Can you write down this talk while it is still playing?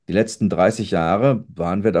Die letzten 30 Jahre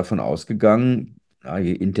waren wir davon ausgegangen, ja,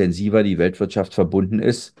 je intensiver die Weltwirtschaft verbunden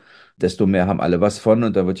ist, desto mehr haben alle was von.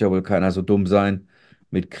 Und da wird ja wohl keiner so dumm sein,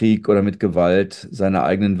 mit Krieg oder mit Gewalt seine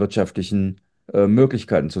eigenen wirtschaftlichen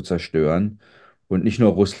Möglichkeiten zu zerstören. Und nicht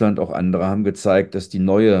nur Russland, auch andere haben gezeigt, dass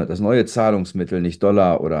das neue Zahlungsmittel nicht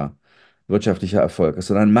Dollar oder wirtschaftlicher Erfolg ist,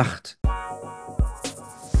 sondern Macht.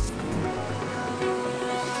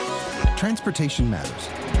 Transportation Matters,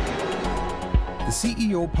 the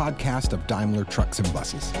CEO podcast of Daimler Trucks and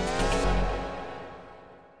Buses.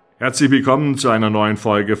 Herzlich willkommen zu einer neuen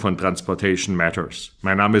Folge von Transportation Matters.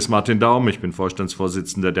 Mein Name ist Martin Daum, ich bin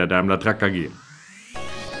Vorstandsvorsitzender der Daimler Truck AG.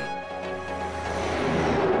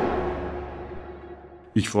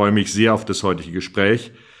 Ich freue mich sehr auf das heutige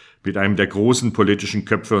Gespräch mit einem der großen politischen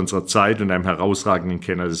Köpfe unserer Zeit und einem herausragenden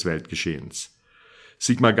Kenner des Weltgeschehens.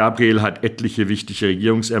 Sigmar Gabriel hat etliche wichtige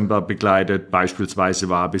Regierungsämter bekleidet, beispielsweise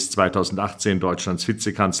war er bis 2018 Deutschlands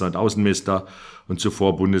Vizekanzler und Außenminister und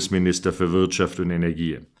zuvor Bundesminister für Wirtschaft und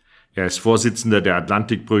Energie. Er ist Vorsitzender der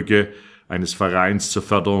Atlantikbrücke, eines Vereins zur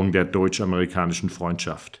Förderung der deutsch-amerikanischen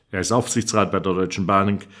Freundschaft. Er ist Aufsichtsrat bei der Deutschen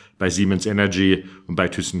Bank, bei Siemens Energy und bei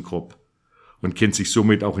ThyssenKrupp und kennt sich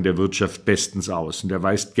somit auch in der Wirtschaft bestens aus. Und er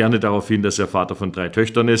weist gerne darauf hin, dass er Vater von 3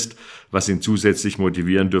 Töchtern ist, was ihn zusätzlich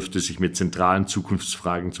motivieren dürfte, sich mit zentralen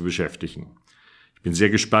Zukunftsfragen zu beschäftigen. Ich bin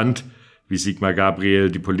sehr gespannt, wie Sigmar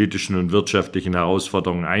Gabriel die politischen und wirtschaftlichen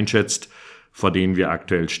Herausforderungen einschätzt, vor denen wir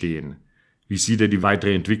aktuell stehen. Wie sieht er die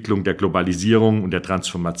weitere Entwicklung der Globalisierung und der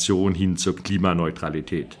Transformation hin zur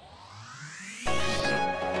Klimaneutralität?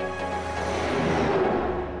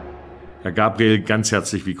 Herr Gabriel, ganz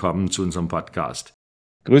herzlich willkommen zu unserem Podcast.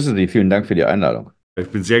 Grüße Sie, vielen Dank für die Einladung. Ich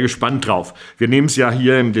bin sehr gespannt drauf. Wir nehmen es ja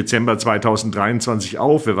hier im Dezember 2023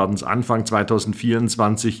 auf. Wir werden es Anfang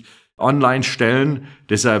 2024 online stellen.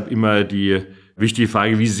 Deshalb immer die wichtige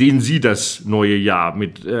Frage, wie sehen Sie das neue Jahr?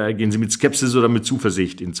 Gehen Sie mit Skepsis oder mit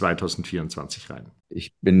Zuversicht in 2024 rein?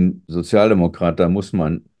 Ich bin Sozialdemokrat, da muss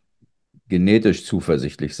man genetisch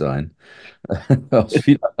zuversichtlich sein, aus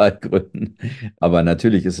vielerlei Gründen. Aber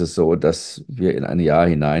natürlich ist es so, dass wir in ein Jahr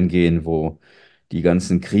hineingehen, wo die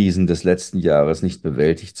ganzen Krisen des letzten Jahres nicht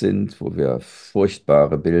bewältigt sind, wo wir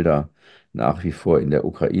furchtbare Bilder nach wie vor in der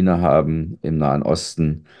Ukraine haben, im Nahen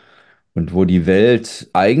Osten und wo die Welt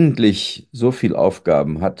eigentlich so viel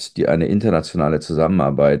Aufgaben hat, die eine internationale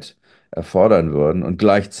Zusammenarbeit erfordern würden und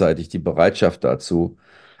gleichzeitig die Bereitschaft dazu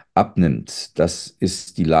abnimmt. Das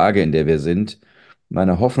ist die Lage, in der wir sind.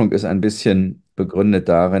 Meine Hoffnung ist ein bisschen begründet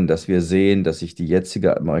darin, dass wir sehen, dass sich die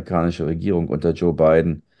jetzige amerikanische Regierung unter Joe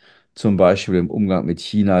Biden zum Beispiel im Umgang mit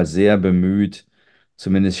China sehr bemüht,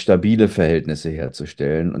 zumindest stabile Verhältnisse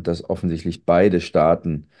herzustellen und dass offensichtlich beide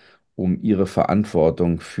Staaten um ihre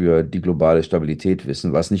Verantwortung für die globale Stabilität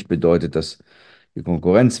wissen, was nicht bedeutet, dass die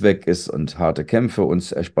Konkurrenz weg ist und harte Kämpfe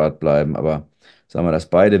uns erspart bleiben, aber sagen wir, dass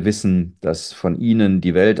beide wissen, dass von ihnen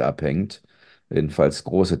die Welt abhängt, jedenfalls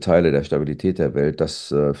große Teile der Stabilität der Welt,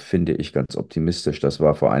 das finde ich ganz optimistisch. Das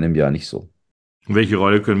war vor einem Jahr nicht so. Und welche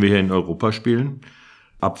Rolle können wir hier in Europa spielen?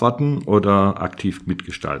 Abwarten oder aktiv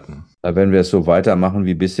mitgestalten? Wenn wir es so weitermachen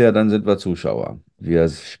wie bisher, dann sind wir Zuschauer. Wir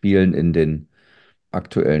spielen in den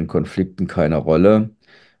aktuellen Konflikten keine Rolle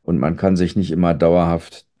und man kann sich nicht immer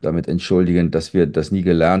dauerhaft damit entschuldigen, dass wir das nie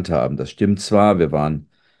gelernt haben. Das stimmt zwar,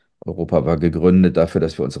 Europa war gegründet dafür,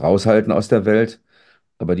 dass wir uns raushalten aus der Welt,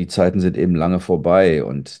 aber die Zeiten sind eben lange vorbei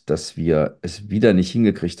und dass wir es wieder nicht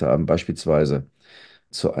hingekriegt haben, beispielsweise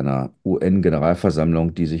zu einer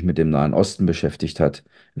UN-Generalversammlung, die sich mit dem Nahen Osten beschäftigt hat,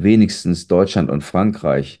 wenigstens Deutschland und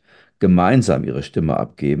Frankreich gemeinsam ihre Stimme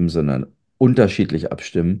abgeben, sondern unterschiedlich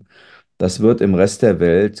abstimmen. Das wird im Rest der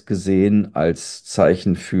Welt gesehen als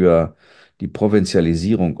Zeichen für die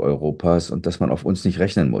Provinzialisierung Europas und dass man auf uns nicht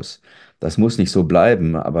rechnen muss. Das muss nicht so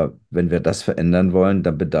bleiben, aber wenn wir das verändern wollen,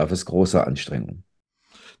 dann bedarf es großer Anstrengung.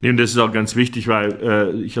 Nee, und das ist auch ganz wichtig,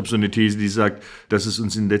 weil ich habe so eine These, die sagt, dass es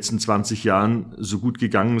uns in den letzten 20 Jahren so gut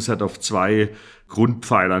gegangen ist, hat auf 2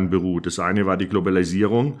 Grundpfeilern beruht. Das eine war die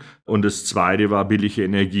Globalisierung und das zweite war billige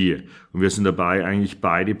Energie. Und wir sind dabei, eigentlich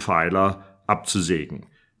beide Pfeiler abzusägen.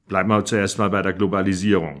 Bleiben wir zuerst mal bei der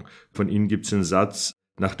Globalisierung. Von Ihnen gibt es einen Satz,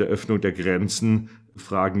 nach der Öffnung der Grenzen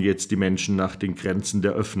fragen jetzt die Menschen nach den Grenzen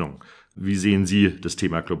der Öffnung. Wie sehen Sie das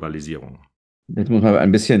Thema Globalisierung? Jetzt muss man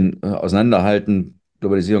ein bisschen auseinanderhalten.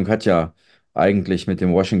 Globalisierung hat ja eigentlich mit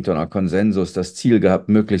dem Washingtoner Konsensus das Ziel gehabt,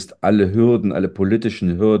 möglichst alle Hürden, alle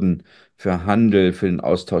politischen Hürden für Handel, für den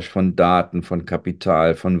Austausch von Daten, von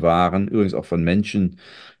Kapital, von Waren, übrigens auch von Menschen,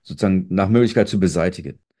 sozusagen nach Möglichkeit zu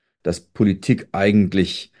beseitigen. Dass Politik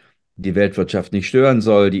eigentlich die Weltwirtschaft nicht stören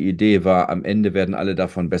soll. Die Idee war, am Ende werden alle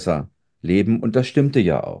davon besser leben und das stimmte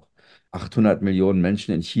ja auch. 800 Millionen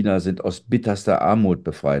Menschen in China sind aus bitterster Armut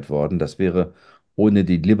befreit worden. Das wäre ohne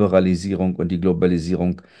die Liberalisierung und die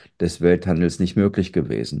Globalisierung des Welthandels nicht möglich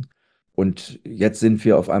gewesen. Und jetzt sind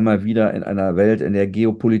wir auf einmal wieder in einer Welt, in der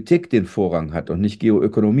Geopolitik den Vorrang hat und nicht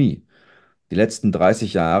Geoökonomie. Die letzten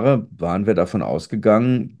 30 Jahre waren wir davon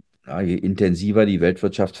ausgegangen, ja, je intensiver die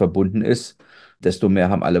Weltwirtschaft verbunden ist, desto mehr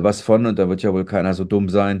haben alle was von. Und da wird ja wohl keiner so dumm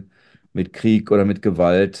sein, mit Krieg oder mit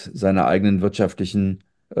Gewalt seine eigenen wirtschaftlichen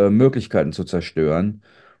Möglichkeiten zu zerstören.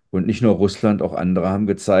 Und nicht nur Russland, auch andere haben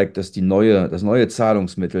gezeigt, dass das neue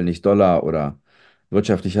Zahlungsmittel nicht Dollar oder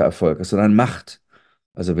wirtschaftlicher Erfolg ist, sondern Macht.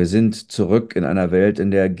 Also wir sind zurück in einer Welt,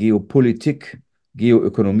 in der Geopolitik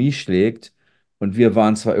Geoökonomie schlägt. Und wir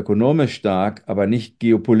waren zwar ökonomisch stark, aber nicht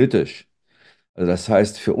geopolitisch. Also das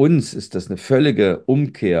heißt, für uns ist das eine völlige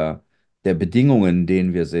Umkehr der Bedingungen, in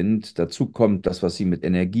denen wir sind. Dazu kommt das, was Sie mit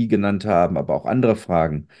Energie genannt haben, aber auch andere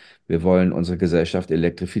Fragen. Wir wollen unsere Gesellschaft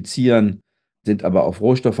elektrifizieren, sind aber auf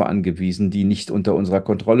Rohstoffe angewiesen, die nicht unter unserer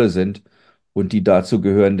Kontrolle sind und die dazu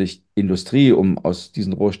gehörende Industrie, um aus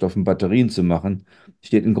diesen Rohstoffen Batterien zu machen,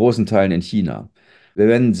 steht in großen Teilen in China. Wir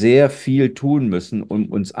werden sehr viel tun müssen, um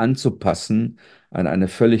uns anzupassen an eine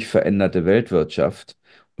völlig veränderte Weltwirtschaft.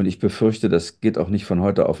 Und ich befürchte, das geht auch nicht von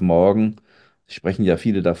heute auf morgen. Es sprechen ja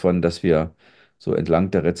viele davon, dass wir so entlang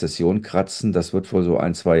der Rezession kratzen. Das wird wohl so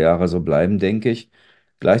ein, zwei Jahre so bleiben, denke ich.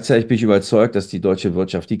 Gleichzeitig bin ich überzeugt, dass die deutsche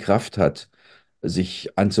Wirtschaft die Kraft hat, sich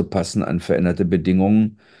anzupassen an veränderte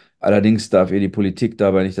Bedingungen. Allerdings darf ihr die Politik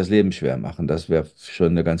dabei nicht das Leben schwer machen. Das wäre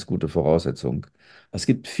schon eine ganz gute Voraussetzung. Es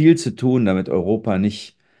gibt viel zu tun, damit Europa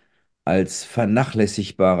nicht als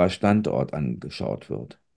vernachlässigbarer Standort angeschaut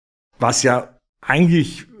wird. Was ja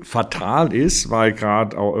eigentlich fatal ist, weil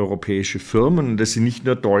gerade auch europäische Firmen, und das sind nicht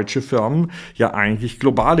nur deutsche Firmen, ja eigentlich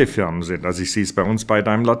globale Firmen sind. Also ich sehe es bei uns bei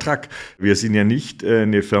Daimler Truck. Wir sind ja nicht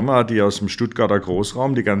eine Firma, die aus dem Stuttgarter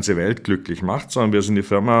Großraum die ganze Welt glücklich macht, sondern wir sind eine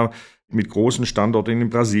Firma mit großen Standorten in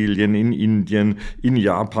Brasilien, in Indien, in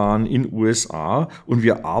Japan, in USA. Und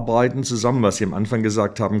wir arbeiten zusammen, was Sie am Anfang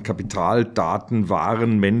gesagt haben, Kapital, Daten,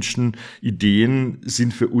 Waren, Menschen, Ideen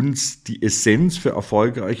sind für uns die Essenz für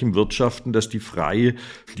erfolgreichen Wirtschaften, dass die frei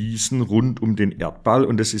fließen rund um den Erdball.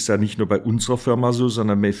 Und das ist ja nicht nur bei unserer Firma so,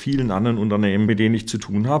 sondern bei vielen anderen Unternehmen, mit denen ich zu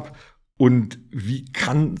tun habe. Und wie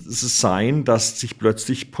kann es sein, dass sich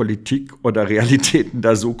plötzlich Politik oder Realitäten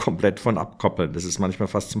da so komplett von abkoppeln? Das ist manchmal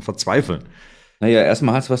fast zum Verzweifeln. Naja,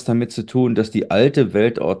 erstmal hat es was damit zu tun, dass die alte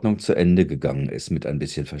Weltordnung zu Ende gegangen ist mit ein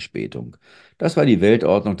bisschen Verspätung. Das war die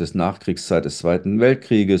Weltordnung des Nachkriegszeit des Zweiten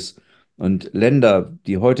Weltkrieges. Und Länder,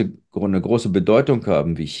 die heute eine große Bedeutung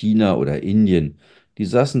haben, wie China oder Indien, die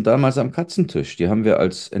saßen damals am Katzentisch. Die haben wir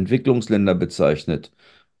als Entwicklungsländer bezeichnet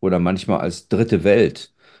oder manchmal als Dritte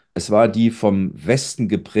Welt. Es war die vom Westen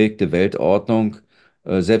geprägte Weltordnung.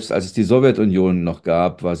 Selbst als es die Sowjetunion noch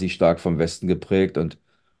gab, war sie stark vom Westen geprägt. Und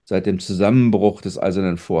seit dem Zusammenbruch des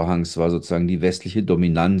Eisernen Vorhangs war sozusagen die westliche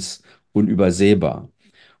Dominanz unübersehbar.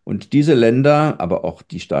 Und diese Länder, aber auch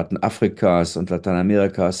die Staaten Afrikas und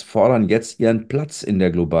Lateinamerikas, fordern jetzt ihren Platz in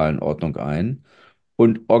der globalen Ordnung ein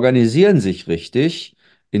und organisieren sich richtig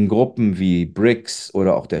in Gruppen wie BRICS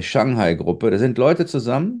oder auch der Shanghai-Gruppe. Da sind Leute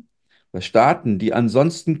zusammen, Staaten, die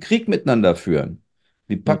ansonsten Krieg miteinander führen,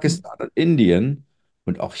 wie Mhm. Pakistan und Indien.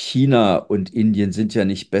 Und auch China und Indien sind ja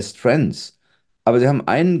nicht Best Friends. Aber sie haben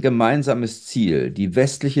ein gemeinsames Ziel, die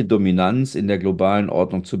westliche Dominanz in der globalen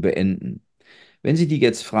Ordnung zu beenden. Wenn Sie die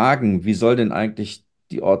jetzt fragen, wie soll denn eigentlich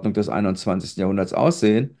die Ordnung des 21. Jahrhunderts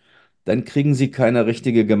aussehen, dann kriegen Sie keine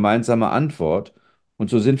richtige gemeinsame Antwort. Und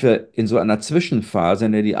so sind wir in so einer Zwischenphase,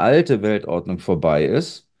 in der die alte Weltordnung vorbei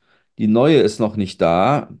ist. Die neue ist noch nicht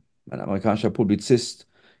da. Ein amerikanischer Publizist,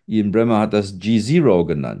 Ian Bremmer, hat das G0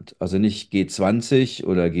 genannt. Also nicht G20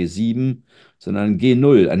 oder G7, sondern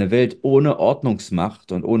G0, eine Welt ohne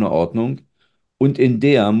Ordnungsmacht und ohne Ordnung. Und in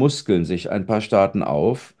der muskeln sich ein paar Staaten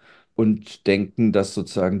auf und denken, dass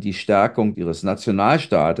sozusagen die Stärkung ihres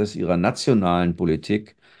Nationalstaates, ihrer nationalen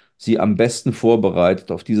Politik, sie am besten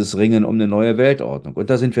vorbereitet auf dieses Ringen um eine neue Weltordnung. Und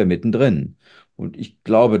da sind wir mittendrin. Und ich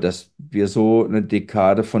glaube, dass wir so eine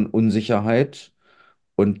Dekade von Unsicherheit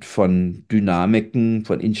und von Dynamiken,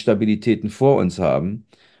 von Instabilitäten vor uns haben.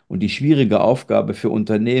 Und die schwierige Aufgabe für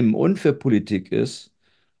Unternehmen und für Politik ist,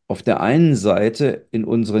 auf der einen Seite in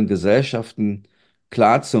unseren Gesellschaften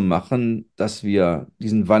klarzumachen, dass wir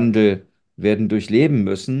diesen Wandel werden durchleben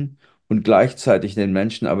müssen und gleichzeitig den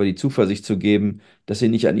Menschen aber die Zuversicht zu geben, dass sie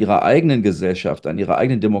nicht an ihrer eigenen Gesellschaft, an ihrer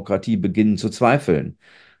eigenen Demokratie beginnen zu zweifeln.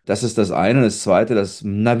 Das ist das eine. Das zweite, das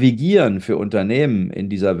Navigieren für Unternehmen in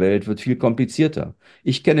dieser Welt wird viel komplizierter.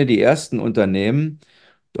 Ich kenne die ersten Unternehmen,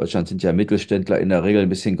 Deutschland sind ja Mittelständler in der Regel ein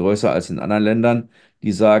bisschen größer als in anderen Ländern,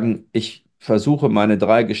 die sagen, ich versuche, meine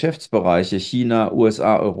drei Geschäftsbereiche, China,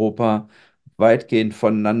 USA, Europa, weitgehend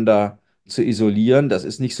voneinander zu isolieren. Das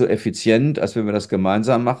ist nicht so effizient, als wenn wir das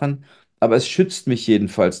gemeinsam machen, aber es schützt mich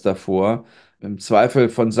jedenfalls davor, im Zweifel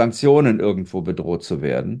von Sanktionen irgendwo bedroht zu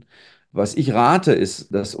werden. Was ich rate,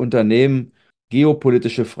 ist, dass Unternehmen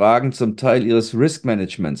geopolitische Fragen zum Teil ihres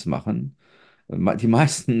Risk-Managements machen. Die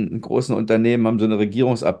meisten großen Unternehmen haben so eine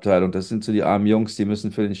Regierungsabteilung. Das sind so die armen Jungs, die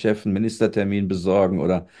müssen für den Chef einen Ministertermin besorgen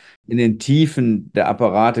oder in den Tiefen der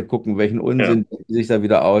Apparate gucken, welchen Ja. Unsinn denken sie sich da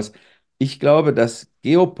wieder aus. Ich glaube, dass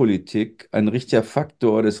Geopolitik ein richtiger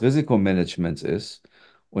Faktor des Risikomanagements ist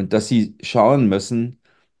und dass sie schauen müssen,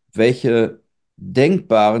 welche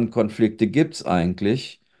denkbaren Konflikte gibt es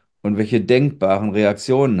eigentlich und welche denkbaren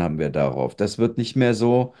Reaktionen haben wir darauf. Das wird nicht mehr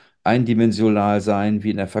so eindimensional sein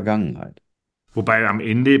wie in der Vergangenheit. Wobei am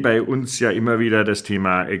Ende bei uns ja immer wieder das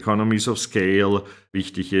Thema Economies of Scale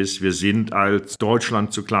wichtig ist. Wir sind als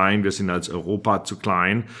Deutschland zu klein, wir sind als Europa zu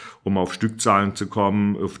klein, um auf Stückzahlen zu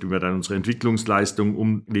kommen, auf die wir dann unsere Entwicklungsleistung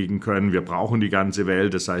umlegen können. Wir brauchen die ganze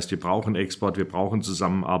Welt, das heißt, wir brauchen Export, wir brauchen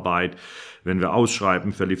Zusammenarbeit. Wenn wir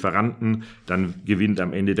ausschreiben für Lieferanten, dann gewinnt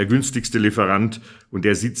am Ende der günstigste Lieferant und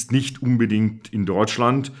der sitzt nicht unbedingt in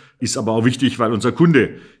Deutschland, ist aber auch wichtig, weil unser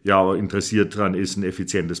Kunde ja interessiert daran ist, ein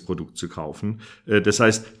effizientes Produkt zu kaufen. Das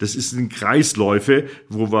heißt, das ist ein Kreisläufe,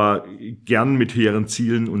 wo wir gern mit hehren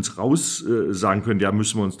Zielen uns raus sagen können, ja,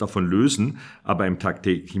 müssen wir uns davon lösen, aber im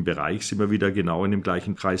tagtäglichen Bereich sind wir wieder genau in dem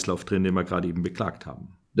gleichen Kreislauf drin, den wir gerade eben beklagt haben.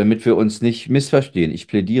 Damit wir uns nicht missverstehen, ich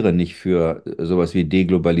plädiere nicht für sowas wie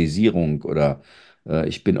Deglobalisierung oder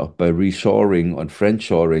ich bin auch bei Reshoring und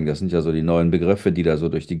Friendshoring, das sind ja so die neuen Begriffe, die da so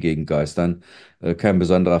durch die Gegend geistern, kein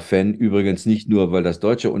besonderer Fan. Übrigens nicht nur, weil das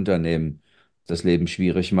deutsche Unternehmen das Leben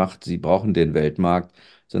schwierig macht, sie brauchen den Weltmarkt,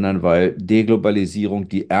 sondern weil Deglobalisierung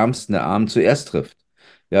die Ärmsten der Armen zuerst trifft.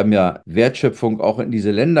 Wir haben ja Wertschöpfung auch in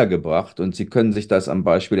diese Länder gebracht und Sie können sich das am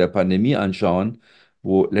Beispiel der Pandemie anschauen,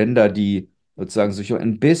 wo Länder, die sozusagen sich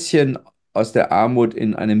ein bisschen aus der Armut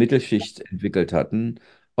in eine Mittelschicht entwickelt hatten,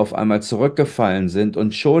 auf einmal zurückgefallen sind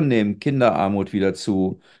und schon nehmen Kinderarmut wieder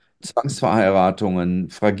zu, Zwangsverheiratungen,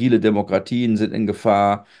 fragile Demokratien sind in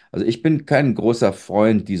Gefahr. Also ich bin kein großer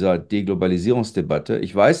Freund dieser Deglobalisierungsdebatte.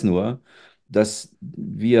 Ich weiß nur, dass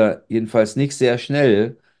wir jedenfalls nicht sehr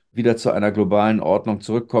schnell wieder zu einer globalen Ordnung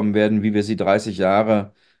zurückkommen werden, wie wir sie 30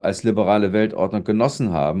 Jahre als liberale Weltordnung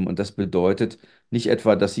genossen haben. Und das bedeutet, nicht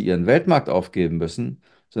etwa, dass sie ihren Weltmarkt aufgeben müssen,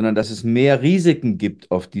 sondern dass es mehr Risiken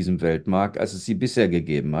gibt auf diesem Weltmarkt, als es sie bisher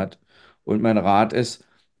gegeben hat. Und mein Rat ist,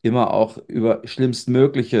 immer auch über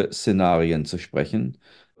schlimmstmögliche Szenarien zu sprechen,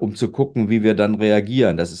 um zu gucken, wie wir dann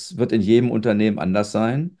reagieren. Wird in jedem Unternehmen anders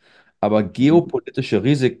sein, aber geopolitische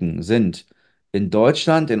Risiken sind in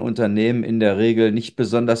Deutschland, in Unternehmen in der Regel nicht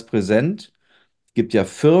besonders präsent. Es gibt ja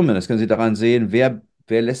Firmen, das können Sie daran sehen, wer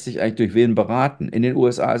lässt sich eigentlich durch wen beraten. In den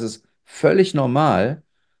USA ist es völlig normal,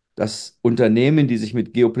 dass Unternehmen, die sich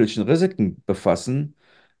mit geopolitischen Risiken befassen,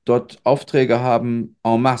 dort Aufträge haben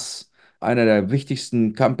en masse. Einer der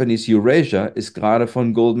wichtigsten Companies, Eurasia, ist gerade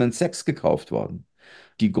von Goldman Sachs gekauft worden.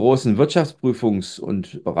 Die großen Wirtschaftsprüfungs-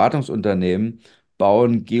 und Beratungsunternehmen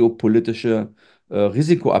bauen geopolitische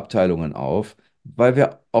Risikoabteilungen auf, weil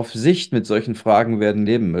wir auf Sicht mit solchen Fragen werden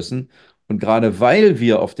leben müssen. Und gerade weil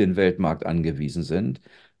wir auf den Weltmarkt angewiesen sind,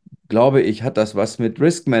 glaube ich, hat das was mit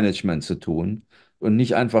Risk Management zu tun und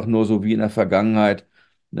nicht einfach nur so wie in der Vergangenheit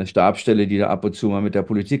eine Stabsstelle, die da ab und zu mal mit der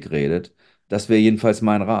Politik redet. Das wäre jedenfalls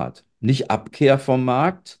mein Rat. Nicht Abkehr vom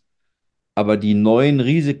Markt, aber die neuen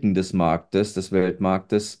Risiken des Marktes, des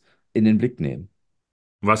Weltmarktes in den Blick nehmen.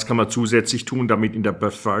 Was kann man zusätzlich tun, damit in der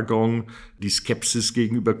Bevölkerung die Skepsis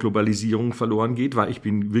gegenüber Globalisierung verloren geht? Weil ich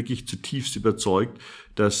bin wirklich zutiefst überzeugt,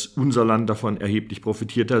 dass unser Land davon erheblich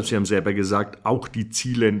profitiert hat. Sie haben selber gesagt, auch die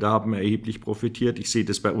Zielländer haben erheblich profitiert. Ich sehe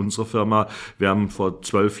das bei unserer Firma. Wir haben vor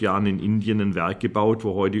 12 Jahren in Indien ein Werk gebaut,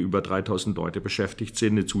 wo heute über 3000 Leute beschäftigt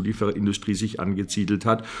sind, eine Zulieferindustrie sich angesiedelt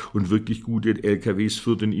hat und wirklich gute LKWs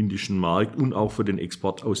für den indischen Markt und auch für den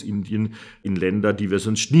Export aus Indien in Länder, die wir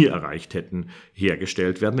sonst nie erreicht hätten,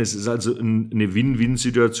 hergestellt werden. Es ist also eine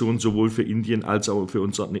Win-Win-Situation, sowohl für Indien als auch für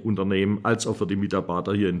unser Unternehmen, als auch für die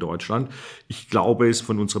Mitarbeiter hier in Deutschland. Ich glaube,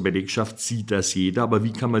 von unserer Belegschaft sieht das jeder, aber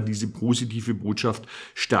wie kann man diese positive Botschaft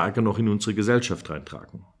stärker noch in unsere Gesellschaft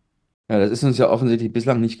reintragen? Ja, das ist uns ja offensichtlich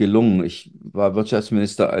bislang nicht gelungen. Ich war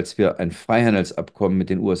Wirtschaftsminister, als wir ein Freihandelsabkommen mit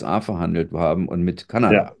den USA verhandelt haben und mit Ja.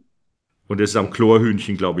 Kanada. Und es am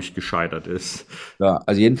Chlorhühnchen, glaube ich, gescheitert ist. Ja,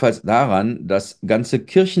 also jedenfalls daran, dass ganze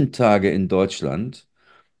Kirchentage in Deutschland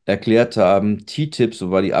erklärt haben, TTIP, so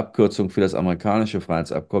war die Abkürzung für das amerikanische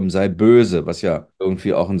Freihandelsabkommen, sei böse, was ja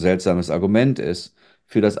irgendwie auch ein seltsames Argument ist.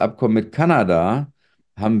 Für das Abkommen mit Kanada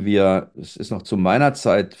haben wir, es ist noch zu meiner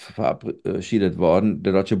Zeit verabschiedet worden,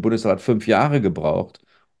 der Deutsche Bundestag hat 5 Jahre gebraucht,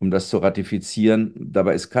 um das zu ratifizieren.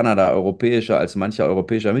 Dabei ist Kanada europäischer als mancher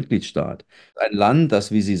europäischer Mitgliedstaat. Ein Land,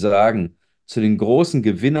 das, wie Sie sagen, zu den großen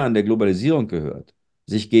Gewinnern der Globalisierung gehört,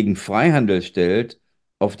 sich gegen Freihandel stellt,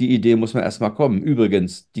 auf die Idee muss man erstmal kommen.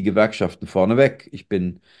 Übrigens, die Gewerkschaften vorneweg. Ich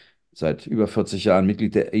bin seit über 40 Jahren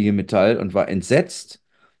Mitglied der IG Metall und war entsetzt,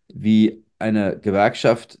 wie eine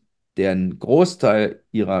Gewerkschaft, deren Großteil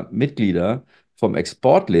ihrer Mitglieder vom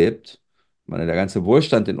Export lebt, ich meine, der ganze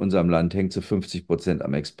Wohlstand in unserem Land hängt zu 50%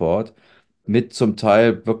 am Export, mit zum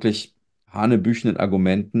Teil wirklich hanebüchenden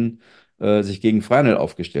Argumenten sich gegen Freihandel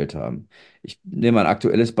aufgestellt haben. Ich nehme ein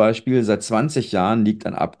aktuelles Beispiel. Seit 20 Jahren liegt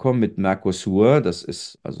ein Abkommen mit Mercosur, das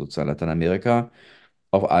ist also sozusagen Lateinamerika,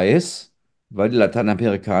 auf Eis, weil die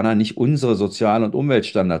Lateinamerikaner nicht unsere Sozial- und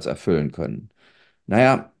Umweltstandards erfüllen können.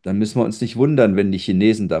 Naja, dann müssen wir uns nicht wundern, wenn die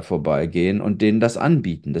Chinesen da vorbeigehen und denen das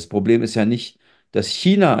anbieten. Das Problem ist ja nicht, dass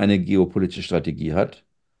China eine geopolitische Strategie hat,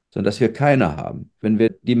 sondern dass wir keine haben. Wenn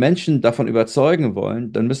wir die Menschen davon überzeugen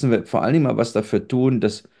wollen, dann müssen wir vor allen Dingen mal was dafür tun,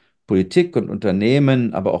 dass Politik und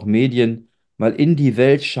Unternehmen, aber auch Medien mal in die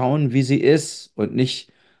Welt schauen, wie sie ist und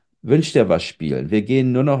nicht wünsch dir was spielen. Wir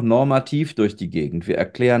gehen nur noch normativ durch die Gegend. Wir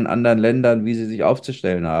erklären anderen Ländern, wie sie sich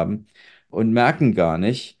aufzustellen haben und merken gar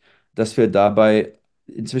nicht, dass wir dabei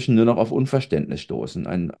inzwischen nur noch auf Unverständnis stoßen.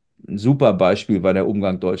 Ein super Beispiel war der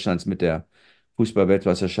Umgang Deutschlands mit der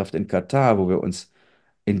Fußball-Weltmeisterschaft in Katar, wo wir uns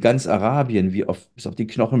in ganz Arabien wie bis auf die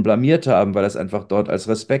Knochen blamiert haben, weil das einfach dort als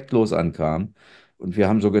respektlos ankam. Und wir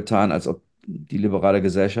haben so getan, als ob die liberale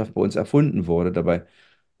Gesellschaft bei uns erfunden wurde. Dabei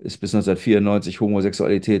ist bis 1994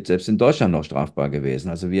 Homosexualität selbst in Deutschland noch strafbar gewesen.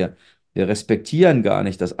 Also wir respektieren gar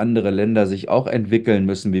nicht, dass andere Länder sich auch entwickeln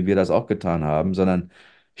müssen, wie wir das auch getan haben, sondern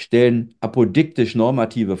stellen apodiktisch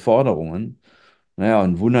normative Forderungen, naja,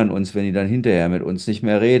 und wundern uns, wenn die dann hinterher mit uns nicht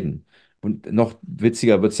mehr reden. Und noch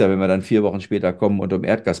witziger wird es ja, wenn wir dann 4 Wochen später kommen und um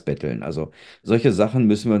Erdgas betteln. Also solche Sachen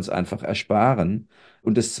müssen wir uns einfach ersparen.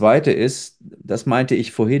 Und das Zweite ist, das meinte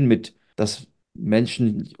ich vorhin mit, dass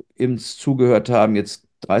Menschen uns zugehört haben, jetzt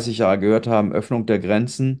 30 Jahre gehört haben, Öffnung der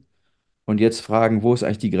Grenzen und jetzt fragen, wo ist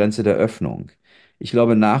eigentlich die Grenze der Öffnung? Ich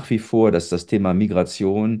glaube nach wie vor, dass das Thema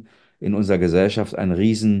Migration in unserer Gesellschaft ein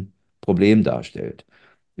Riesenproblem darstellt.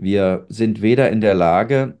 Wir sind weder in der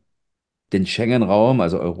Lage, den Schengen-Raum,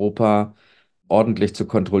 also Europa, ordentlich zu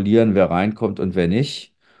kontrollieren, wer reinkommt und wer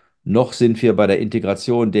nicht, noch sind wir bei der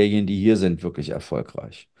Integration derjenigen, die hier sind, wirklich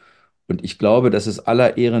erfolgreich. Und ich glaube, dass es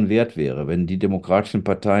aller Ehren wert wäre, wenn die demokratischen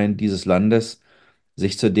Parteien dieses Landes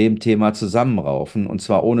sich zu dem Thema zusammenraufen, und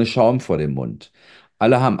zwar ohne Schaum vor dem Mund.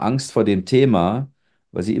 Alle haben Angst vor dem Thema,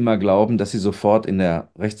 weil sie immer glauben, dass sie sofort in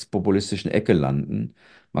der rechtspopulistischen Ecke landen.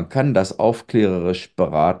 Man kann das aufklärerisch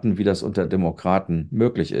beraten, wie das unter Demokraten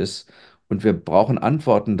möglich ist. Und wir brauchen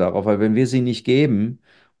Antworten darauf, weil wenn wir sie nicht geben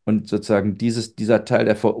und sozusagen dieser Teil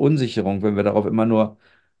der Verunsicherung, wenn wir darauf immer nur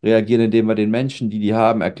reagieren, indem wir den Menschen, die die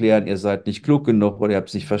haben, erklären, ihr seid nicht klug genug oder ihr habt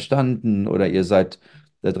es nicht verstanden oder seid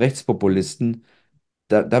Rechtspopulisten,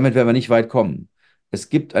 damit werden wir nicht weit kommen. Es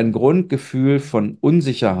gibt ein Grundgefühl von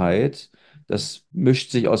Unsicherheit, das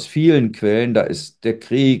mischt sich aus vielen Quellen. Da ist der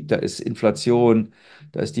Krieg, da ist Inflation,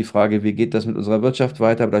 da ist die Frage, wie geht das mit unserer Wirtschaft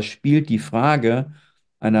weiter. Aber da spielt die Frage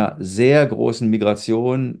einer sehr großen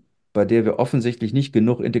Migration, bei der wir offensichtlich nicht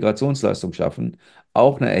genug Integrationsleistung schaffen,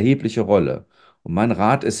 auch eine erhebliche Rolle. Und mein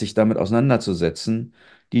Rat ist, sich damit auseinanderzusetzen.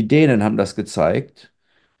 Die Dänen haben das gezeigt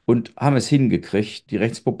und haben es hingekriegt, die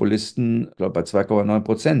Rechtspopulisten, ich glaube, bei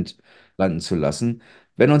 2,9% landen zu lassen.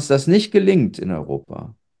 Wenn uns das nicht gelingt in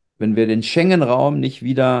Europa, wenn wir den Schengen-Raum nicht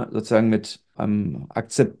wieder sozusagen mit einem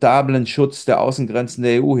akzeptablen Schutz der Außengrenzen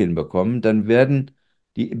der EU hinbekommen, dann werden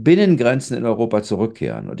die Binnengrenzen in Europa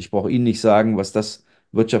zurückkehren. Und ich brauche Ihnen nicht sagen, was das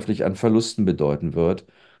wirtschaftlich an Verlusten bedeuten wird.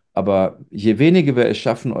 Aber je weniger wir es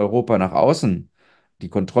schaffen, Europa nach außen die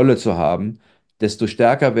Kontrolle zu haben, desto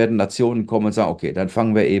stärker werden Nationen kommen und sagen, okay, dann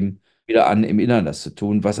fangen wir eben wieder an, im Inneren das zu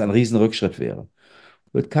tun, was ein Riesenrückschritt wäre.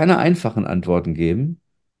 Wird keine einfachen Antworten geben,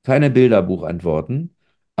 keine Bilderbuchantworten,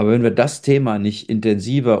 aber wenn wir das Thema nicht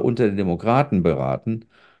intensiver unter den Demokraten beraten,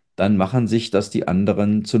 dann machen sich das die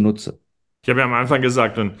anderen zunutze. Ich habe ja am Anfang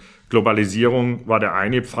gesagt, und Globalisierung war der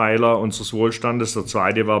eine Pfeiler unseres Wohlstandes, der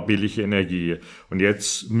zweite war billige Energie. Und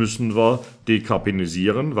jetzt müssen wir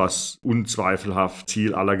dekarbonisieren, was unzweifelhaft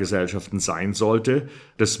Ziel aller Gesellschaften sein sollte.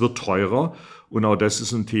 Das wird teurer und auch das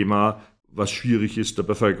ist ein Thema, was schwierig ist, der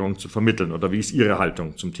Bevölkerung zu vermitteln. Oder wie ist Ihre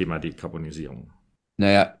Haltung zum Thema Dekarbonisierung?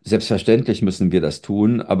 Naja, selbstverständlich müssen wir das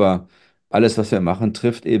tun, aber alles, was wir machen,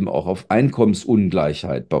 trifft eben auch auf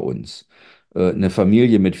Einkommensungleichheit bei uns. Eine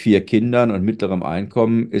Familie mit 4 Kindern und mittlerem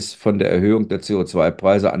Einkommen ist von der Erhöhung der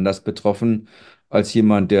CO2-Preise anders betroffen als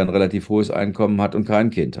jemand, der ein relativ hohes Einkommen hat und kein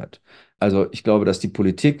Kind hat. Also ich glaube, dass die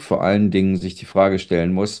Politik vor allen Dingen sich die Frage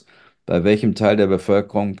stellen muss, bei welchem Teil der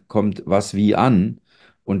Bevölkerung kommt was wie an.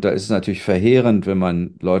 Und da ist es natürlich verheerend, wenn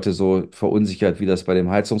man Leute so verunsichert, wie das bei dem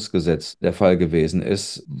Heizungsgesetz der Fall gewesen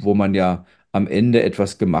ist, wo man ja am Ende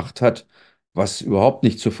etwas gemacht hat, was überhaupt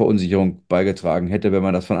nicht zur Verunsicherung beigetragen hätte, wenn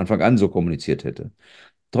man das von Anfang an so kommuniziert hätte.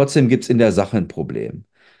 Trotzdem gibt es in der Sache ein Problem.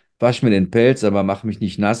 Wasch mir den Pelz, aber mach mich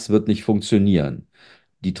nicht nass, wird nicht funktionieren.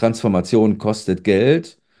 Die Transformation kostet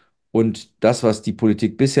Geld und das, was die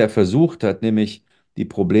Politik bisher versucht hat, nämlich die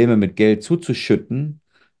Probleme mit Geld zuzuschütten,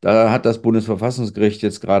 da hat das Bundesverfassungsgericht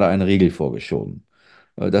jetzt gerade einen Riegel vorgeschoben.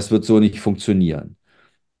 Das wird so nicht funktionieren.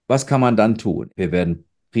 Was kann man dann tun? Wir werden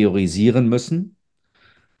priorisieren müssen.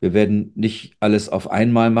 Wir werden nicht alles auf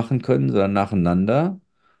einmal machen können, sondern nacheinander.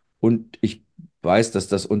 Und ich weiß, dass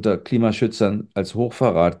das unter Klimaschützern als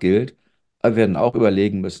Hochverrat gilt. Aber wir werden auch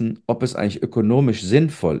überlegen müssen, ob es eigentlich ökonomisch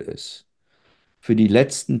sinnvoll ist, für die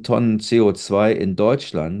letzten Tonnen CO2 in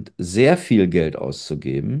Deutschland sehr viel Geld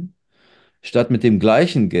auszugeben, statt mit dem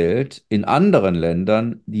gleichen Geld in anderen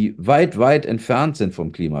Ländern, die weit, weit entfernt sind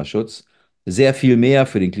vom Klimaschutz, sehr viel mehr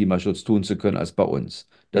für den Klimaschutz tun zu können als bei uns.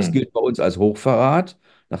 Das Hm. gilt bei uns als Hochverrat,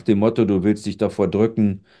 nach dem Motto, du willst dich davor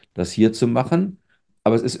drücken, das hier zu machen.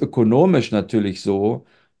 Aber es ist ökonomisch natürlich so,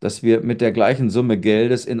 dass wir mit der gleichen Summe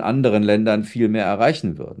Geldes in anderen Ländern viel mehr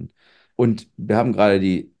erreichen würden. Und wir haben gerade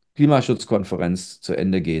die Klimaschutzkonferenz zu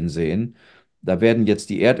Ende gehen sehen. Da werden jetzt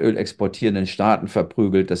die Erdöl exportierenden Staaten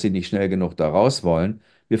verprügelt, dass sie nicht schnell genug da raus wollen.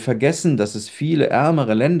 Wir vergessen, dass es viele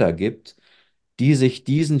ärmere Länder gibt, die sich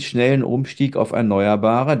diesen schnellen Umstieg auf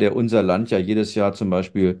Erneuerbare, der unser Land ja jedes Jahr zum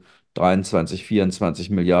Beispiel 23, 24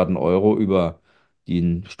 Milliarden Euro über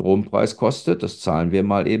den Strompreis kostet, das zahlen wir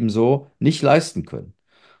mal eben so, nicht leisten können.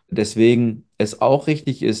 Deswegen es auch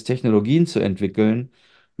richtig ist, Technologien zu entwickeln,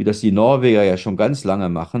 wie das die Norweger ja schon ganz lange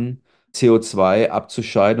machen, CO2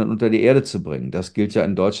 abzuscheiden und unter die Erde zu bringen. Das gilt ja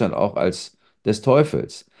in Deutschland auch als des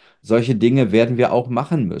Teufels. Solche Dinge werden wir auch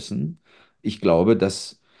machen müssen. Ich glaube,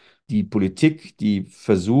 dass die Politik, die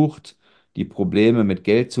versucht, die Probleme mit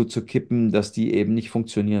Geld zuzukippen, dass die eben nicht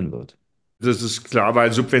funktionieren wird. Das ist klar,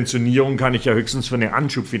 weil Subventionierung kann ich ja höchstens für eine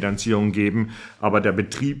Anschubfinanzierung geben, aber der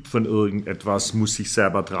Betrieb von irgendetwas muss sich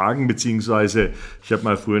selber tragen, beziehungsweise ich habe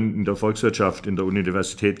mal früher in der Volkswirtschaft in der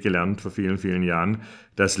Universität gelernt, vor vielen, vielen Jahren,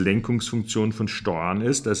 dass Lenkungsfunktion von Steuern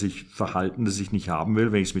ist, dass ich Verhalten, das ich nicht haben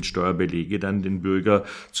will, wenn ich es mit Steuer belege, dann den Bürger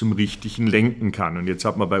zum Richtigen lenken kann. Und jetzt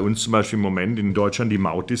hat man bei uns zum Beispiel im Moment in Deutschland die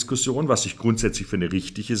Mautdiskussion, was ich grundsätzlich für eine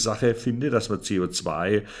richtige Sache finde, dass man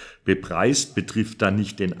CO2 bepreist, betrifft dann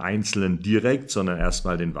nicht den Einzelnen direkt, sondern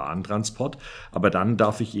erstmal den Warentransport. Aber dann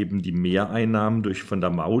darf ich eben die Mehreinnahmen von der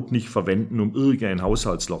Maut nicht verwenden, um irgendein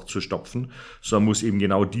Haushaltsloch zu stopfen, sondern muss eben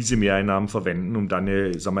genau diese Mehreinnahmen verwenden, um dann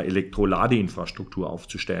eine, sagen wir, Elektroladeinfrastruktur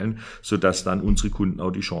aufzustellen, sodass dann unsere Kunden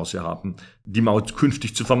auch die Chance haben, die Maut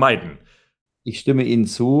künftig zu vermeiden. Ich stimme Ihnen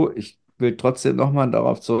zu. Ich will trotzdem nochmal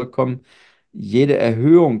darauf zurückkommen. Jede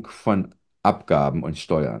Erhöhung von Abgaben und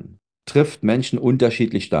Steuern trifft Menschen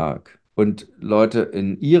unterschiedlich stark. Und Leute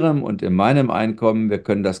in ihrem und in meinem Einkommen, wir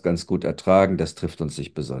können das ganz gut ertragen, das trifft uns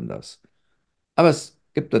nicht besonders. Aber es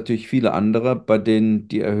gibt natürlich viele andere, bei denen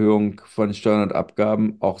die Erhöhung von Steuern und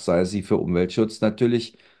Abgaben, auch sei sie für Umweltschutz,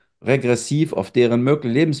 natürlich regressiv auf deren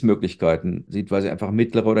Lebensmöglichkeiten sieht, weil sie einfach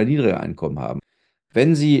mittlere oder niedrige Einkommen haben.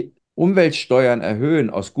 Wenn Sie Umweltsteuern erhöhen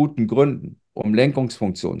aus guten Gründen, um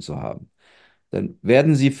Lenkungsfunktion zu haben, dann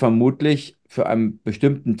werden Sie vermutlich für einen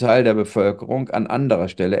bestimmten Teil der Bevölkerung an anderer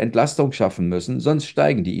Stelle Entlastung schaffen müssen, sonst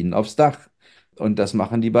steigen die Ihnen aufs Dach. Und das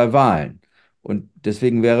machen die bei Wahlen. Und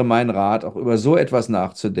deswegen wäre mein Rat, auch über so etwas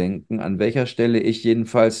nachzudenken, an welcher Stelle ich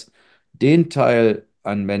jedenfalls den Teil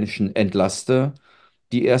an Menschen entlaste,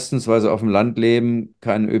 die erstens, weil sie auf dem Land leben,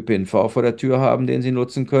 keinen ÖPNV vor der Tür haben, den sie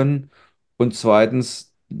nutzen können, und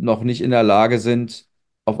zweitens noch nicht in der Lage sind,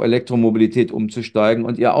 auf Elektromobilität umzusteigen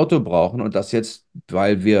und ihr Auto brauchen und das jetzt,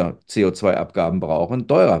 weil wir CO2-Abgaben brauchen,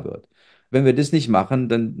 teurer wird. Wenn wir das nicht machen,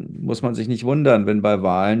 dann muss man sich nicht wundern, wenn bei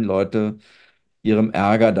Wahlen Leute ihrem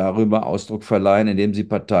Ärger darüber Ausdruck verleihen, indem sie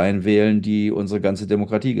Parteien wählen, die unsere ganze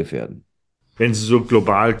Demokratie gefährden. Wenn Sie so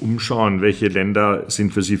global umschauen, welche Länder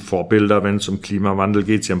sind für Sie Vorbilder, wenn es um Klimawandel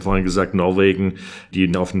geht? Sie haben vorhin gesagt, Norwegen,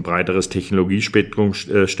 die auf ein breiteres Technologiespektrum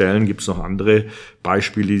stellen. Gibt es noch andere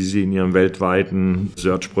Beispiele, die Sie in Ihrem weltweiten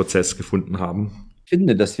Search-Prozess gefunden haben? Ich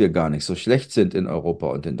finde, dass wir gar nicht so schlecht sind in Europa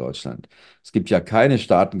und in Deutschland. Es gibt ja keine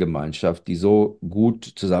Staatengemeinschaft, die so gut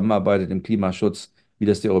zusammenarbeitet im Klimaschutz, wie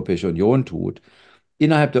das die Europäische Union tut.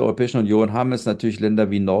 Innerhalb der Europäischen Union haben es natürlich Länder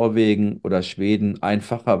wie Norwegen oder Schweden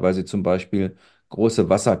einfacher, weil sie zum Beispiel große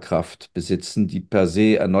Wasserkraft besitzen, die per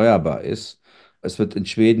se erneuerbar ist. Es wird in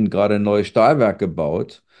Schweden gerade ein neues Stahlwerk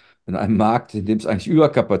gebaut, in einem Markt, in dem es eigentlich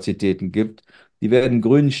Überkapazitäten gibt. Die werden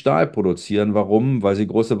grünen Stahl produzieren. Warum? Weil sie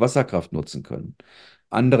große Wasserkraft nutzen können.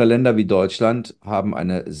 Andere Länder wie Deutschland haben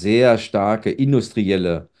eine sehr starke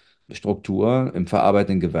industrielle Struktur im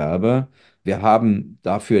verarbeitenden Gewerbe. Wir haben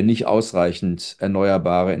dafür nicht ausreichend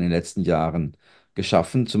Erneuerbare in den letzten Jahren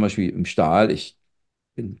geschaffen, zum Beispiel im Stahl. Ich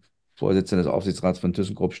bin Vorsitzender des Aufsichtsrats von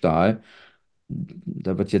ThyssenKrupp Stahl.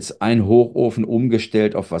 Da wird jetzt ein Hochofen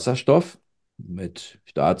umgestellt auf Wasserstoff mit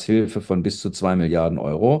Staatshilfe von bis zu 2 Milliarden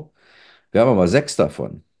Euro. Wir haben aber sechs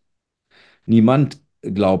davon. Niemand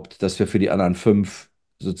glaubt, dass wir für die anderen fünf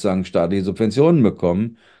sozusagen staatliche Subventionen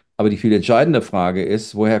bekommen. Aber die viel entscheidende Frage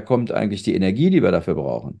ist, woher kommt eigentlich die Energie, die wir dafür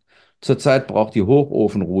brauchen? Zurzeit braucht die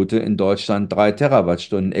Hochofenroute in Deutschland 3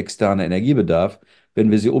 Terawattstunden externer Energiebedarf.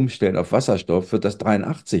 Wenn wir sie umstellen auf Wasserstoff, wird das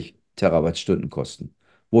 83 Terawattstunden kosten.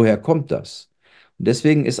 Woher kommt das? Und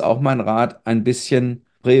deswegen ist auch mein Rat, ein bisschen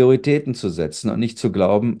Prioritäten zu setzen und nicht zu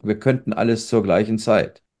glauben, wir könnten alles zur gleichen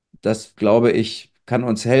Zeit. Das, glaube ich, kann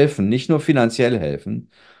uns helfen, nicht nur finanziell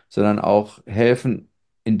helfen, sondern auch helfen,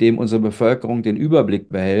 indem unsere Bevölkerung den Überblick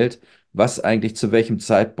behält, was eigentlich zu welchem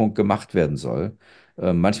Zeitpunkt gemacht werden soll.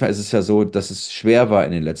 Manchmal ist es ja so, dass es schwer war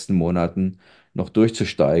in den letzten Monaten noch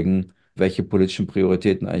durchzusteigen, welche politischen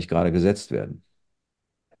Prioritäten eigentlich gerade gesetzt werden.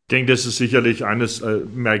 Ich denke, das ist sicherlich eines,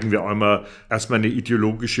 merken wir auch immer, erstmal eine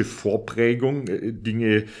ideologische Vorprägung.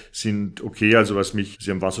 Dinge sind okay, also was mich,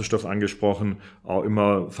 Sie haben Wasserstoff angesprochen, auch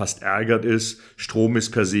immer fast ärgert ist. Strom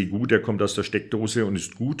ist per se gut, er kommt aus der Steckdose und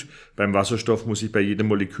ist gut. Beim Wasserstoff muss ich bei jedem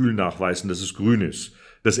Molekül nachweisen, dass es grün ist.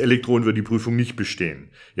 Das Elektron wird die Prüfung nicht bestehen.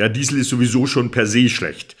 Ja, Diesel ist sowieso schon per se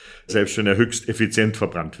schlecht, selbst wenn er höchst effizient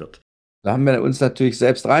verbrannt wird. Da haben wir uns natürlich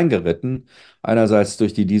selbst reingeritten. Einerseits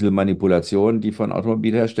durch die Dieselmanipulation, die von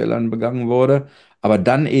Automobilherstellern begangen wurde, aber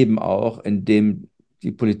dann eben auch, indem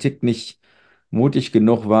die Politik nicht mutig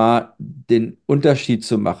genug war, den Unterschied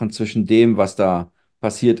zu machen zwischen dem, was da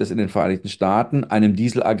passiert ist in den Vereinigten Staaten, einem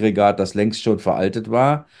Dieselaggregat, das längst schon veraltet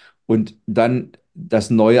war, und dann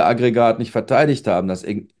das neue Aggregat nicht verteidigt haben.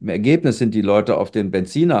 Im Ergebnis sind die Leute auf den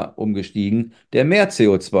Benziner umgestiegen, der mehr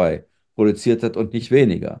CO2 produziert hat und nicht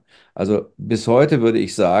weniger. Also bis heute würde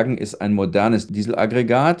ich sagen, ist ein modernes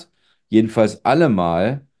Dieselaggregat jedenfalls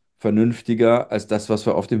allemal vernünftiger als das, was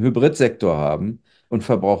wir auf dem Hybridsektor haben und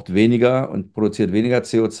verbraucht weniger und produziert weniger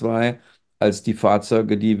CO2 als die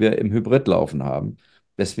Fahrzeuge, die wir im Hybrid laufen haben.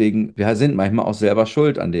 Deswegen, wir sind manchmal auch selber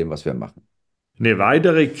schuld an dem, was wir machen. Eine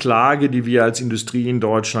weitere Klage, die wir als Industrie in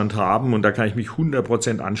Deutschland haben, und da kann ich mich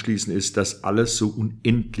 100% anschließen, ist, dass alles so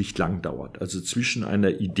unendlich lang dauert. Also zwischen einer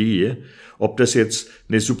Idee, ob das jetzt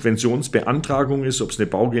eine Subventionsbeantragung ist, ob es eine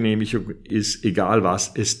Baugenehmigung ist, egal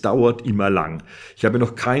was, es dauert immer lang. Ich habe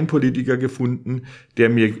noch keinen Politiker gefunden, der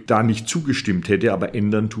mir da nicht zugestimmt hätte, aber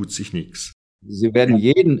ändern tut sich nichts. Sie werden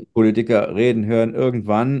jeden Politiker reden hören,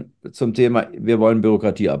 irgendwann zum Thema, wir wollen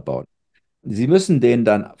Bürokratie abbauen. Sie müssen den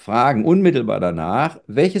dann fragen, unmittelbar danach,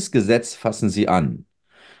 welches Gesetz fassen Sie an?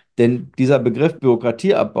 Denn dieser Begriff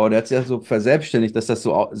Bürokratieabbau, der hat sich ja so verselbstständigt, dass das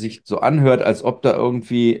sich so anhört, als ob da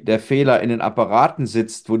irgendwie der Fehler in den Apparaten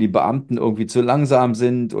sitzt, wo die Beamten irgendwie zu langsam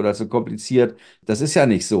sind oder zu kompliziert. Das ist ja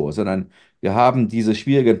nicht so, sondern wir haben diese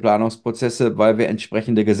schwierigen Planungsprozesse, weil wir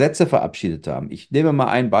entsprechende Gesetze verabschiedet haben. Ich nehme mal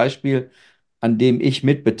ein Beispiel, an dem ich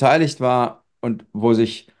mit beteiligt war und wo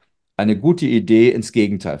sich eine gute Idee ins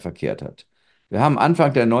Gegenteil verkehrt hat. Wir haben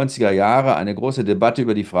Anfang der 90er Jahre eine große Debatte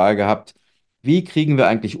über die Frage gehabt, wie kriegen wir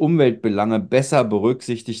eigentlich Umweltbelange besser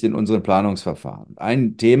berücksichtigt in unseren Planungsverfahren?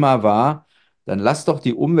 Ein Thema war, dann lass doch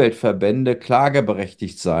die Umweltverbände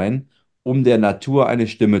klageberechtigt sein, um der Natur eine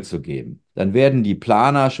Stimme zu geben. Dann werden die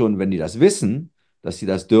Planer schon, wenn die das wissen, dass sie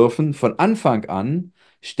das dürfen, von Anfang an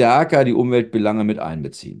stärker die Umweltbelange mit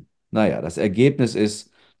einbeziehen. Naja, das Ergebnis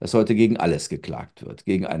ist, dass heute gegen alles geklagt wird.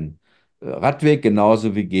 Gegen einen Radweg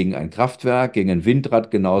genauso wie gegen ein Kraftwerk, gegen ein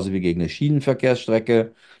Windrad genauso wie gegen eine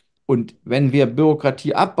Schienenverkehrsstrecke. Und wenn wir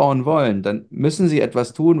Bürokratie abbauen wollen, dann müssen Sie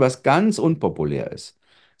etwas tun, was ganz unpopulär ist.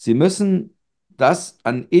 Sie müssen das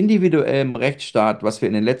an individuellem Rechtsstaat, was wir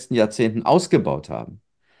in den letzten Jahrzehnten ausgebaut haben,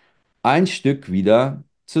 ein Stück wieder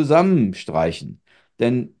zusammenstreichen.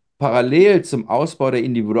 Denn parallel zum Ausbau der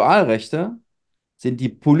Individualrechte sind die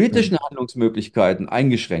politischen Handlungsmöglichkeiten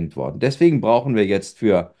eingeschränkt worden. Deswegen brauchen wir jetzt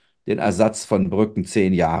für den Ersatz von Brücken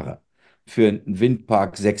 10 Jahre, für einen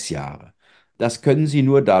Windpark 6 Jahre. Das können Sie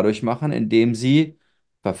nur dadurch machen, indem Sie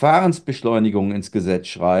Verfahrensbeschleunigungen ins Gesetz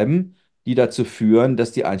schreiben, die dazu führen,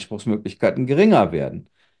 dass die Einspruchsmöglichkeiten geringer werden.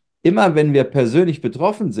 Immer wenn wir persönlich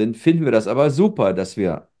betroffen sind, finden wir das aber super, dass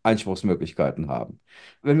wir Einspruchsmöglichkeiten haben.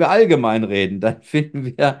 Wenn wir allgemein reden, dann finden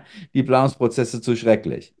wir die Planungsprozesse zu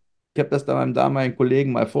schrecklich. Ich habe das da meinem damaligen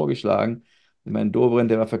Kollegen mal vorgeschlagen. mit Herrn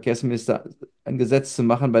Dobrindt, der war Verkehrsminister, ein Gesetz zu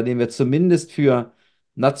machen, bei dem wir zumindest für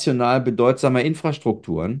national bedeutsame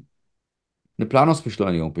Infrastrukturen eine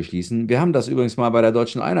Planungsbeschleunigung beschließen. Wir haben das übrigens mal bei der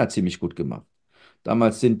Deutschen Einheit ziemlich gut gemacht.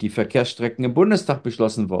 Damals sind die Verkehrsstrecken im Bundestag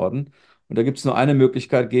beschlossen worden. Und da gibt es nur eine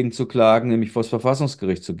Möglichkeit, gegen zu klagen, nämlich vor das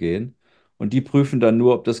Verfassungsgericht zu gehen. Und die prüfen dann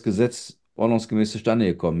nur, ob das Gesetz ordnungsgemäß zustande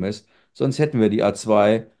gekommen ist. Sonst hätten wir die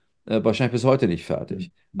A2 wahrscheinlich bis heute nicht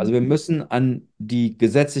fertig. Also wir müssen an die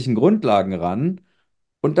gesetzlichen Grundlagen ran.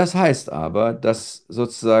 Und das heißt aber, dass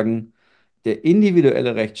sozusagen der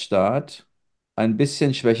individuelle Rechtsstaat ein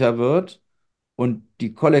bisschen schwächer wird und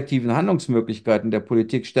die kollektiven Handlungsmöglichkeiten der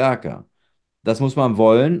Politik stärker. Das muss man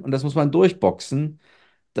wollen und das muss man durchboxen.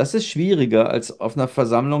 Das ist schwieriger, als auf einer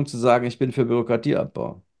Versammlung zu sagen, ich bin für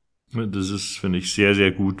Bürokratieabbau. Das ist, finde ich, sehr,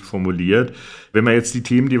 sehr gut formuliert. Wenn wir jetzt die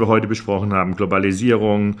Themen, die wir heute besprochen haben,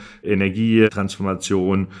 Globalisierung,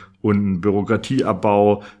 Energietransformation und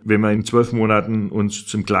Bürokratieabbau, wenn wir in 12 Monaten uns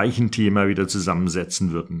zum gleichen Thema wieder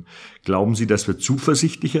zusammensetzen würden, glauben Sie, dass wir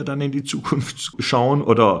zuversichtlicher dann in die Zukunft schauen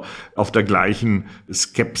oder auf der gleichen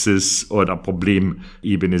Skepsis oder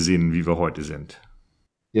Problemebene sind, wie wir heute sind?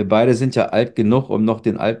 Wir beide sind ja alt genug, um noch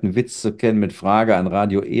den alten Witz zu kennen mit Frage an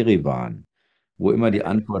Radio Erivan, wo immer die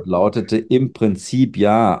Antwort lautete, im Prinzip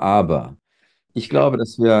ja, aber. Ich glaube,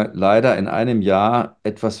 dass wir leider in einem Jahr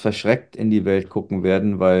etwas verschreckt in die Welt gucken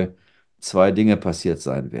werden, weil zwei Dinge passiert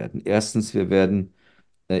sein werden. Erstens, wir werden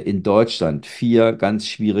in Deutschland 4 ganz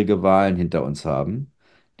schwierige Wahlen hinter uns haben.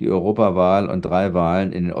 Die Europawahl und 3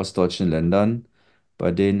 Wahlen in den ostdeutschen Ländern,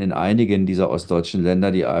 bei denen in einigen dieser ostdeutschen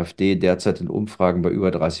Länder die AfD derzeit in Umfragen bei über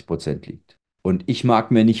 30% liegt. Und ich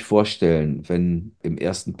mag mir nicht vorstellen, wenn im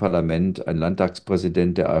ersten Parlament ein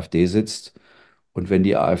Landtagspräsident der AfD sitzt und wenn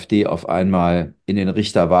die AfD auf einmal in den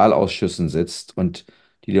Richterwahlausschüssen sitzt und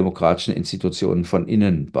die demokratischen Institutionen von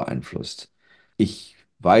innen beeinflusst. Ich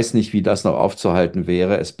weiß nicht, wie das noch aufzuhalten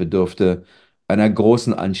wäre. Es bedürfte einer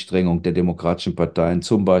großen Anstrengung der demokratischen Parteien,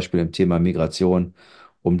 zum Beispiel im Thema Migration,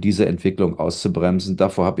 um diese Entwicklung auszubremsen.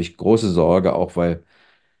 Davor habe ich große Sorge, auch weil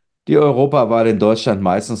die Europawahl in Deutschland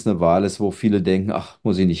meistens eine Wahl ist, wo viele denken, ach,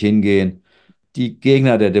 muss ich nicht hingehen. Die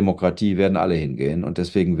Gegner der Demokratie werden alle hingehen und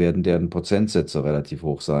deswegen werden deren Prozentsätze relativ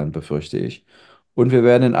hoch sein, befürchte ich. Und wir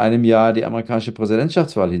werden in einem Jahr die amerikanische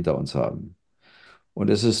Präsidentschaftswahl hinter uns haben.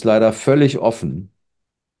 Und es ist leider völlig offen,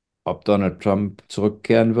 ob Donald Trump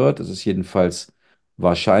zurückkehren wird. Es ist jedenfalls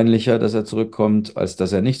wahrscheinlicher, dass er zurückkommt, als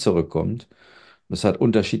dass er nicht zurückkommt. Das hat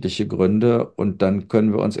unterschiedliche Gründe und dann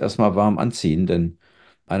können wir uns erstmal warm anziehen, denn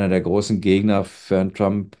einer der großen Gegner für Herrn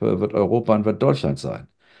Trump wird Europa und wird Deutschland sein.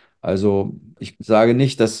 Also ich sage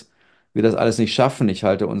nicht, dass wir das alles nicht schaffen. Ich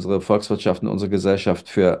halte unsere Volkswirtschaft und unsere Gesellschaft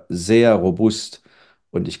für sehr robust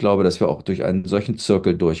und ich glaube, dass wir auch durch einen solchen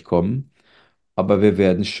Zirkel durchkommen. Aber wir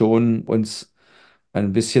werden schon uns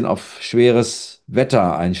ein bisschen auf schweres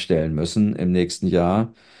Wetter einstellen müssen im nächsten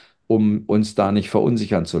Jahr, um uns da nicht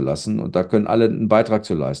verunsichern zu lassen. Und da können alle einen Beitrag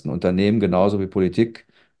zu leisten. Unternehmen genauso wie Politik,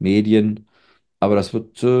 Medien. Aber das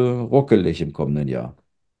wird ruckelig im kommenden Jahr.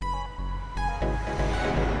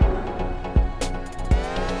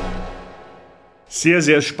 Sehr,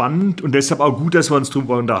 sehr spannend und deshalb auch gut, dass wir uns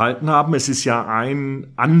darüber unterhalten haben. Es ist ja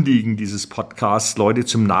ein Anliegen dieses Podcasts, Leute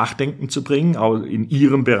zum Nachdenken zu bringen, auch in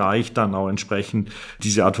ihrem Bereich dann auch entsprechend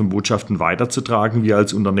diese Art von Botschaften weiterzutragen. Wir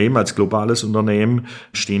als Unternehmen, als globales Unternehmen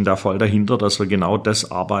stehen da voll dahinter, dass wir genau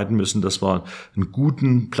das arbeiten müssen, dass wir einen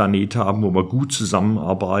guten Planet haben, wo wir gut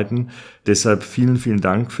zusammenarbeiten. Deshalb vielen, vielen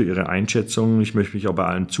Dank für Ihre Einschätzung. Ich möchte mich auch bei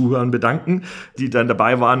allen Zuhörern bedanken, die dann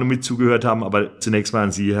dabei waren und mit zugehört haben. Aber zunächst mal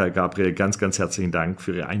an Sie, Herr Gabriel, ganz, ganz herzlichen Dank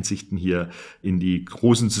für Ihre Einsichten hier in die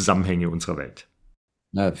großen Zusammenhänge unserer Welt.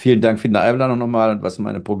 Na, vielen Dank für die Einladung nochmal. Und was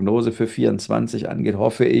meine Prognose für 24 angeht,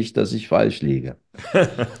 hoffe ich, dass ich falsch liege.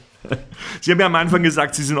 Sie haben ja am Anfang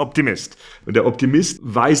gesagt, Sie sind Optimist. Und der Optimist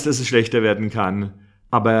weiß, dass es schlechter werden kann.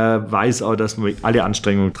 Aber er weiß auch, dass man alle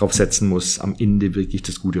Anstrengungen drauf setzen muss, am Ende wirklich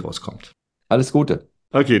das Gute rauskommt. Alles Gute.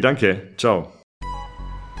 Okay, danke. Ciao.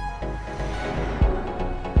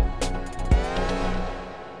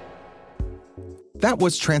 That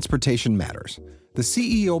was Transportation Matters, the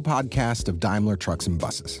CEO podcast of Daimler Trucks and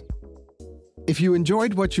Buses. If you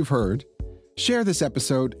enjoyed what you've heard, share this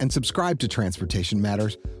episode and subscribe to Transportation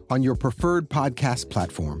Matters on your preferred podcast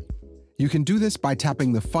platform. You can do this by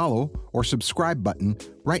tapping the follow or subscribe button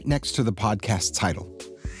right next to the podcast title.